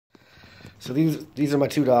So these are my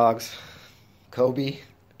two dogs, Kobe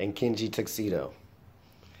and Kenji Tuxedo.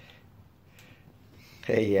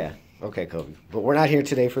 Hey, yeah, okay, Kobe. But we're not here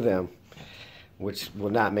today for them, which will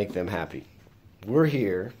not make them happy. We're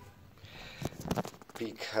here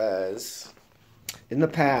because in the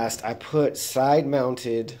past I put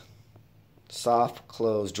side-mounted soft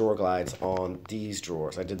close drawer glides on these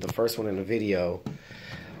drawers. I did the first one in a video.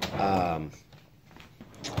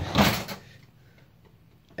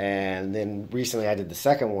 And then recently I did the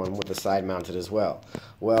second one with the side mounted as well.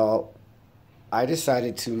 Well, I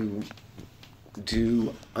decided to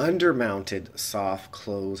do undermounted soft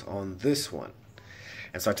close on this one.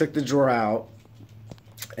 And so I took the drawer out,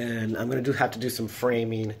 and I'm going to have to do some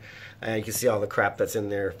framing. You can see all the crap that's in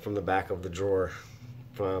there from the back of the drawer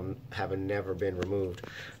from having never been removed.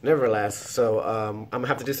 Nevertheless, so I'm gonna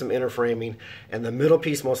have to do some inner framing, and the middle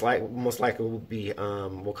piece most likely will be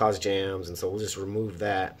will cause jams, and so we'll just remove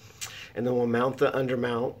that, and then we'll mount the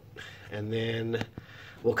undermount, and then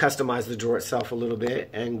we'll customize the drawer itself a little bit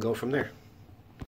and go from there.